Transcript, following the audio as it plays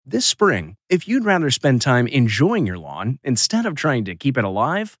This spring, if you'd rather spend time enjoying your lawn instead of trying to keep it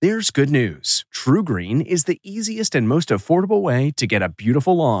alive, there's good news. TruGreen is the easiest and most affordable way to get a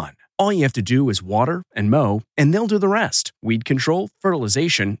beautiful lawn. All you have to do is water and mow, and they'll do the rest. Weed control,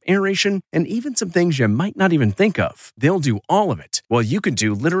 fertilization, aeration, and even some things you might not even think of. They'll do all of it, while you can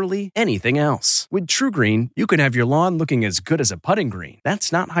do literally anything else. With TruGreen, you can have your lawn looking as good as a putting green.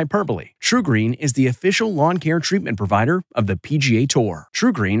 That's not hyperbole. TruGreen is the official lawn care treatment provider of the PGA Tour.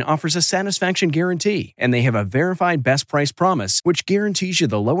 TruGreen offers a satisfaction guarantee, and they have a verified best price promise, which guarantees you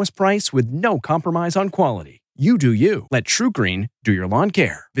the lowest price with no compromise on quality. You do you. Let TruGreen do your lawn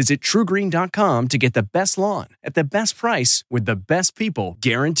care. Visit TruGreen.com to get the best lawn at the best price with the best people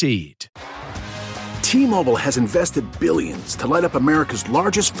guaranteed. T-Mobile has invested billions to light up America's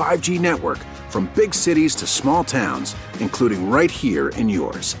largest 5G network, from big cities to small towns, including right here in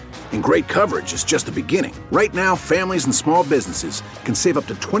yours. And great coverage is just the beginning. Right now, families and small businesses can save up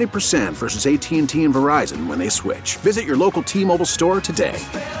to 20% versus AT&T and Verizon when they switch. Visit your local T-Mobile store today.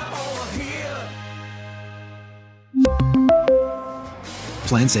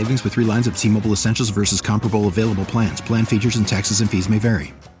 Plan savings with 3 lines of T-Mobile Essentials versus comparable available plans. Plan features and taxes and fees may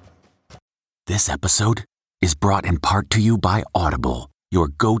vary. This episode is brought in part to you by Audible, your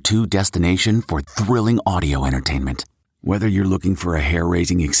go-to destination for thrilling audio entertainment. Whether you're looking for a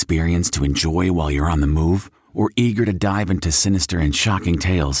hair-raising experience to enjoy while you're on the move, or eager to dive into sinister and shocking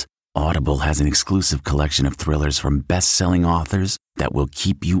tales, Audible has an exclusive collection of thrillers from best-selling authors that will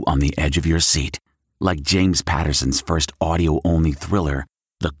keep you on the edge of your seat. Like James Patterson's first audio-only thriller,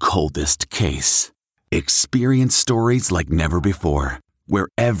 The Coldest Case. Experience stories like never before, where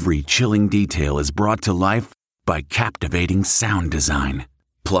every chilling detail is brought to life by captivating sound design.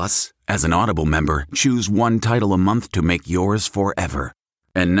 Plus, as an Audible member, choose one title a month to make yours forever.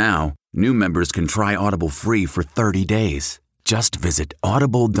 And now, new members can try Audible free for 30 days. Just visit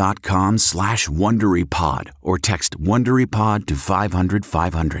audible.com/WonderyPod or text WonderyPod to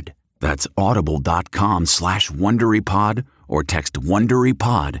 500-500. That's audible.com/WonderyPod or text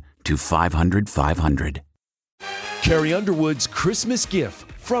WonderyPod to 500-500. Carrie Underwood's Christmas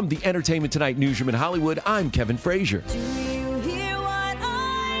Gift. From the Entertainment Tonight newsroom in Hollywood, I'm Kevin Frazier.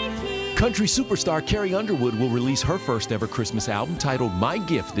 Country superstar Carrie Underwood will release her first ever Christmas album titled My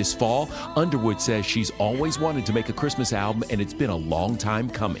Gift this fall. Underwood says she's always wanted to make a Christmas album, and it's been a long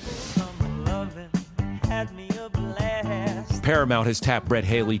time coming. Paramount has tapped Brett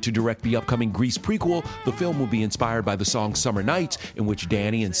Haley to direct the upcoming Grease prequel. The film will be inspired by the song Summer Nights, in which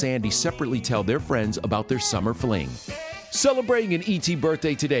Danny and Sandy separately tell their friends about their summer fling. Celebrating an E.T.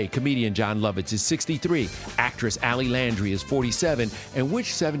 birthday today, comedian John Lovitz is 63, actress Ali Landry is 47, and which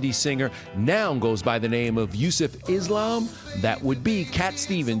 70s singer now goes by the name of Yusuf Islam? That would be Cat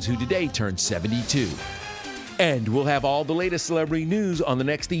Stevens, who today turned 72. And we'll have all the latest celebrity news on the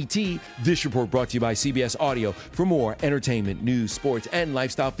next ET. This report brought to you by CBS Audio. For more entertainment, news, sports, and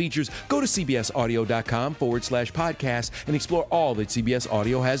lifestyle features, go to cbsaudio.com/podcast and explore all that CBS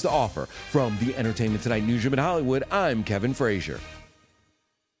Audio has to offer. From the Entertainment Tonight newsroom in Hollywood, I'm Kevin Frazier.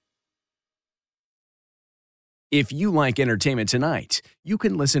 If you like Entertainment Tonight, you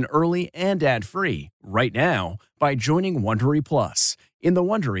can listen early and ad-free right now by joining Wondery Plus in the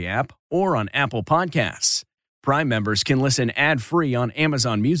Wondery app or on Apple Podcasts. Prime members can listen ad-free on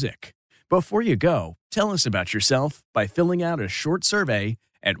Amazon Music. Before you go, tell us about yourself by filling out a short survey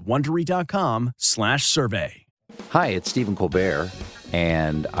at Wondery.com/survey. Hi, it's Stephen Colbert,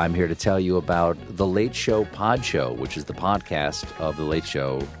 and I'm here to tell you about The Late Show Pod Show, which is the podcast of The Late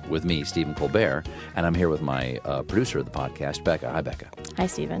Show with me, Stephen Colbert, and I'm here with my producer of the podcast, Becca. Hi, Becca. Hi,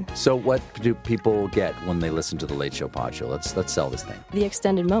 Stephen. So what do people get when they listen to The Late Show Pod Show? Let's sell this thing. The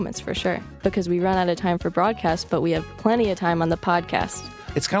extended moments, for sure, because we run out of time for broadcast, but we have plenty of time on the podcast.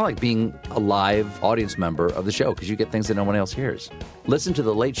 It's kind of like being a live audience member of the show because you get things that no one else hears. Listen to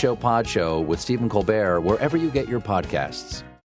The Late Show Pod Show with Stephen Colbert wherever you get your podcasts.